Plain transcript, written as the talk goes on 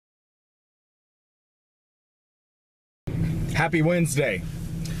Happy Wednesday.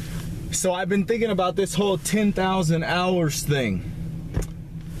 So I've been thinking about this whole 10,000 hours thing.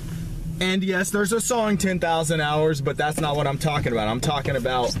 And yes, there's a song 10,000 hours, but that's not what I'm talking about. I'm talking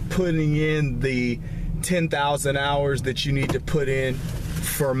about putting in the 10,000 hours that you need to put in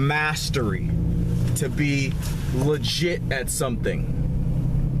for mastery, to be legit at something.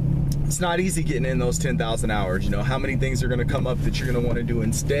 It's not easy getting in those 10,000 hours. You know, how many things are gonna come up that you're gonna wanna do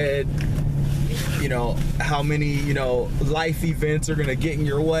instead? You know, how many, life events are gonna get in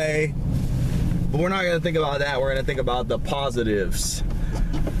your way? But we're not gonna think about that. We're gonna think about the positives.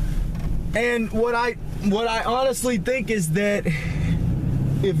 And what I honestly think is that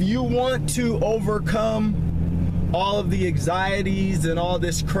if you want to overcome all of the anxieties and all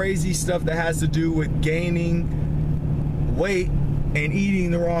this crazy stuff that has to do with gaining weight and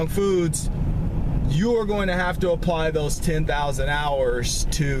eating the wrong foods, you are going to have to apply those 10,000 hours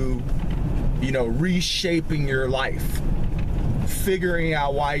to, reshaping your life, figuring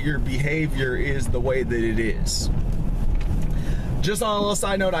out why your behavior is the way that it is. Just on a little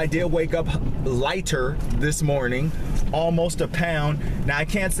side note, I did wake up lighter this morning, almost a pound. Now I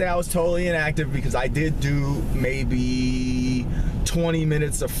can't say I was totally inactive because I did do maybe 20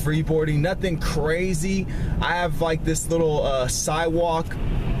 minutes of freeboarding, nothing crazy. I have like this little sidewalk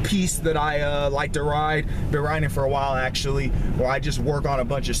piece that I like to ride. Been riding for a while actually, where I just work on a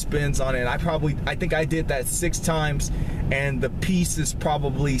bunch of spins on it. I think I did that 6 times, and the piece is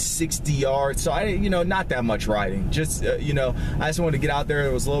probably 60 yards. So not that much riding. Just I just wanted to get out there.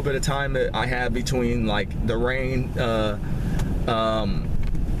 There was a little bit of time that I had between like the rain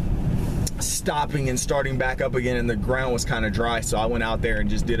stopping and starting back up again, and the ground was kind of dry, so I went out there and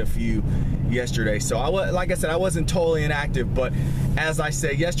just did a few yesterday. So like I said, I wasn't totally inactive, but as I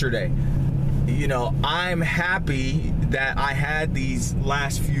said yesterday, I'm happy that I had these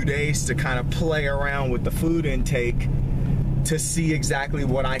last few days to kind of play around with the food intake to see exactly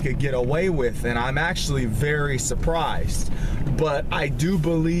what I could get away with, and I'm actually very surprised. But I do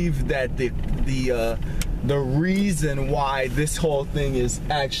believe that the reason why this whole thing is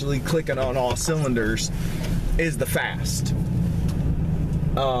actually clicking on all cylinders is the fast.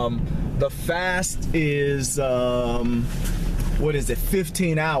 The fast is,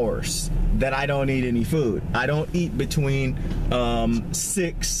 15 hours that I don't eat any food. I don't eat between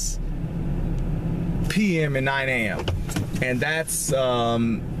 6 p.m. and 9 a.m. And that's,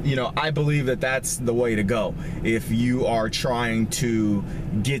 I believe that that's the way to go if you are trying to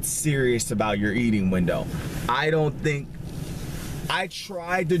get serious about your eating window. I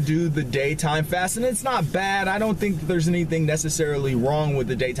tried to do the daytime fast, and it's not bad. I don't think that there's anything necessarily wrong with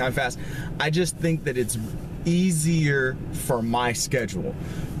the daytime fast. I just think that it's easier for my schedule.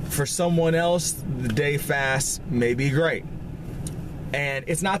 For someone else, the day fast may be great. And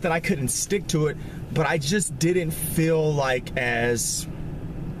it's not that I couldn't stick to it, but I just didn't feel like there's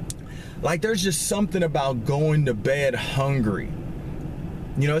just something about going to bed hungry.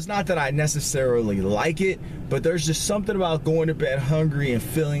 It's not that I necessarily like it, but there's just something about going to bed hungry and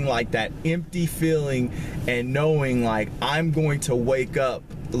feeling like that empty feeling, and knowing like I'm going to wake up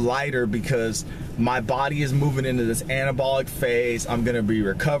lighter because my body is moving into this anabolic phase. I'm going to be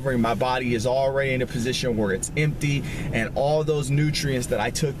recovering. My body is already in a position where it's empty, and all those nutrients that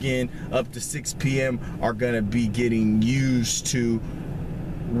I took in up to 6 p.m. are going to be getting used to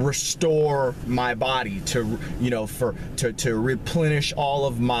restore my body, to to replenish all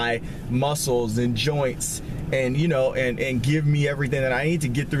of my muscles and joints, and and give me everything that I need to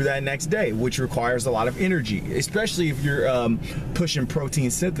get through that next day, which requires a lot of energy, especially if you're pushing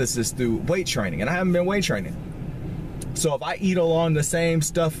protein synthesis through weight training. And I haven't been weight training, so if I eat along the same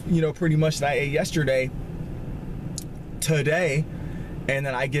stuff pretty much that I ate yesterday today, and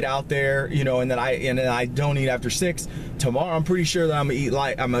then I get out there, and then I don't eat after 6. Tomorrow, I'm pretty sure that I'm gonna eat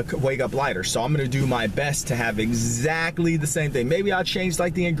light. I'm gonna wake up lighter. So I'm gonna do my best to have exactly the same thing. Maybe I'll change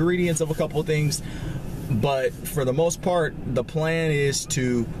like the ingredients of a couple of things, but for the most part, the plan is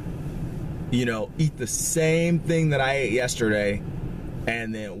to, eat the same thing that I ate yesterday,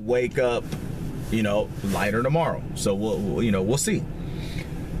 and then wake up, lighter tomorrow. So we'll see.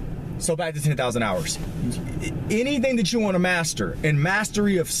 So back to 10,000 hours. Anything that you want to master, and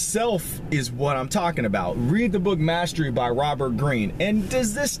mastery of self is what I'm talking about. Read the book Mastery by Robert Greene. And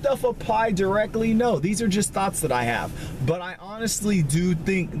does this stuff apply directly? No, these are just thoughts that I have. But I honestly do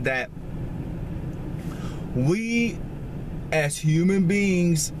think that we as human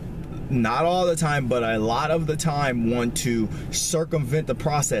beings, not all the time, but a lot of the time, want to circumvent the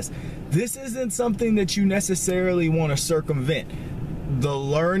process. This isn't something that you necessarily want to circumvent. The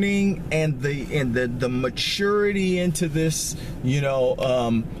learning and the maturity into this,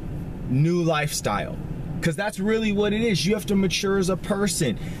 new lifestyle, Because that's really what it is. You have to mature as a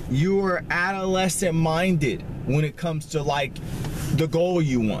person. You are adolescent minded when it comes to like the goal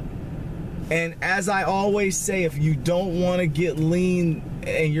you want. And as I always say, if you don't want to get lean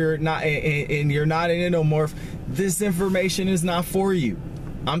and you're not an endomorph, this information is not for you.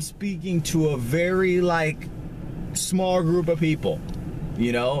 I'm speaking to a very like small group of people,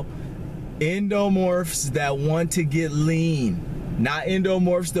 you know, endomorphs that want to get lean. Not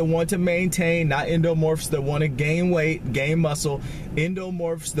endomorphs that want to maintain, not endomorphs that want to gain weight, gain muscle,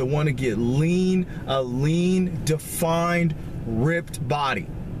 endomorphs that want to get lean, a lean, defined, ripped body.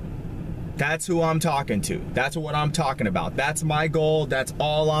 That's who I'm talking to. That's what I'm talking about. That's my goal. That's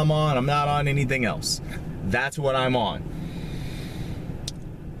all I'm on. I'm not on anything else. That's what I'm on.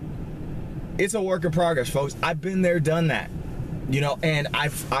 It's a work in progress, folks. I've been there, done that. You know, and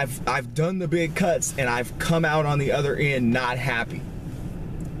I've done the big cuts and I've come out on the other end not happy.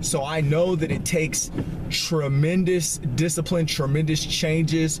 So I know that it takes tremendous discipline, tremendous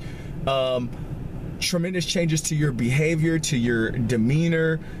changes to your behavior, to your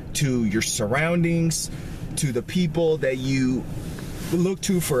demeanor, to your surroundings, to the people that you look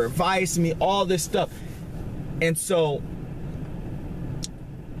to for advice, I mean, all this stuff. And so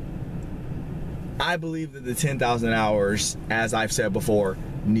I believe that the 10,000 hours, as I've said before,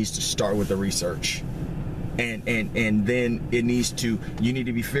 needs to start with the research. And then it needs to, you need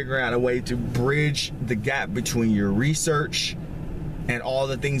to be figuring out a way to bridge the gap between your research and all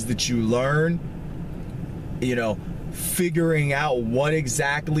the things that you learn, you know, figuring out what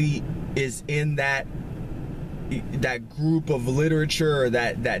exactly is in that group of literature, or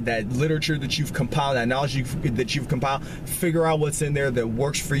that literature that you've compiled, that knowledge that you've compiled, figure out what's in there that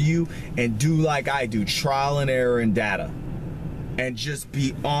works for you, and do like I do, trial and error and data, and just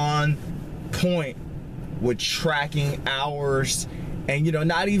be on point with tracking hours. And, you know,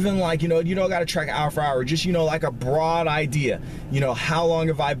 not even like, you don't got to track hour for hour, just, like a broad idea, how long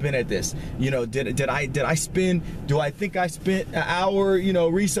have I been at this? Do I think I spent an hour,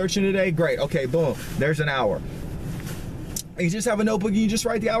 researching today? Great. Okay, boom, there's an hour. And you just have a notebook and you just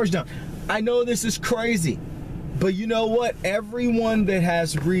write the hours down. I know this is crazy, but you know what? Everyone that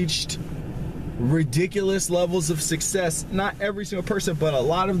has reached ridiculous levels of success, not every single person, but a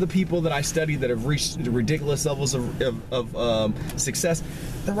lot of the people that I study that have reached ridiculous levels of success,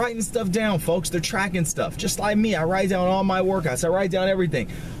 they're writing stuff down, folks. They're tracking stuff. Just like me, I write down all my workouts. I write down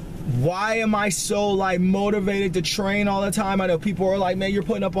everything. Why am I so like motivated to train all the time? I know people are like, man, you're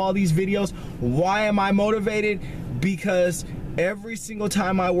putting up all these videos. Why am I motivated? Because every single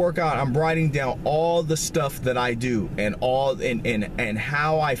time I work out, I'm writing down all the stuff that I do and and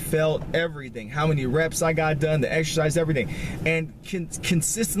how I felt, everything, how many reps I got done, the exercise, everything. And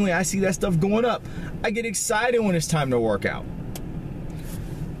consistently, I see that stuff going up. I get excited when it's time to work out.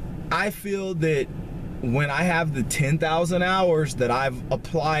 I feel that when I have the 10,000 hours that I've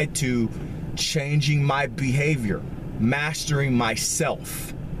applied to changing my behavior, mastering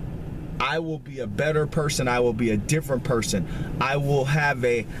myself, I will be a better person. I will be a different person. I will have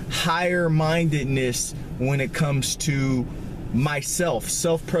a higher mindedness when it comes to myself,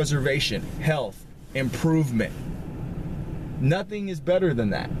 self-preservation, health, improvement. Nothing is better than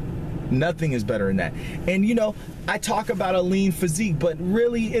that. Nothing is better than that. And I talk about a lean physique, but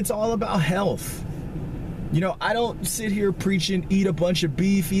really it's all about health. I don't sit here preaching, eat a bunch of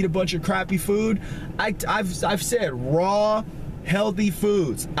beef, eat a bunch of crappy food. I've said raw, healthy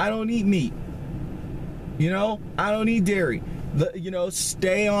foods. I don't eat meat. I don't eat dairy.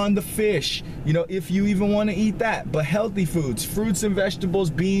 Stay on the fish, if you even want to eat that. But healthy foods, fruits and vegetables,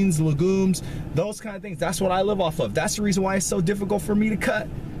 beans, legumes, those kind of things. That's what I live off of. That's the reason why it's so difficult for me to cut,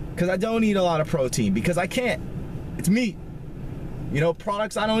 because I don't eat a lot of protein, because I can't. It's meat.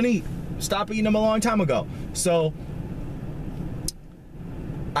 Products I don't eat. Stopped eating them a long time ago. So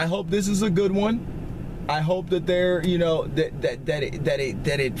I hope this is a good one. I hope that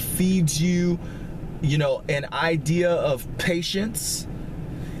that it feeds you, an idea of patience,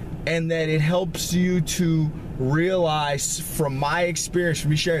 and that it helps you to realize, from my experience,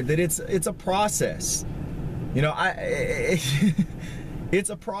 from me sharing, that it's a process. It's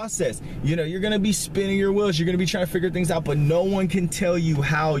a process. You're gonna be spinning your wheels. You're gonna be trying to figure things out, but no one can tell you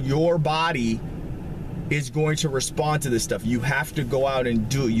how your body is going to respond to this stuff. You have to go out and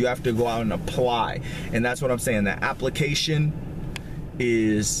do it. You have to go out and apply. And that's what I'm saying. That application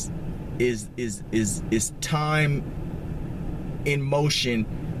is time in motion,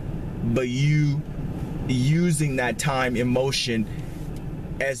 but you using that time in motion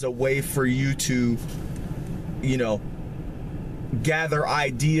as a way for you to, gather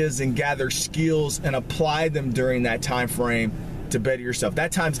ideas and gather skills and apply them during that time frame to better yourself.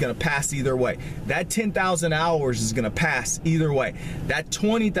 That time's gonna pass either way. That 10,000 hours is gonna pass either way. That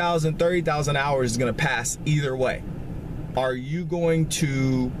 20,000, 30,000 hours is gonna pass either way. Are you going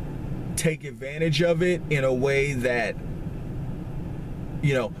to take advantage of it in a way that,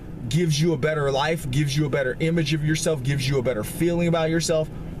 you know, gives you a better life, gives you a better image of yourself, gives you a better feeling about yourself,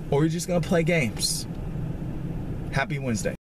 or are you just gonna play games? Happy Wednesday.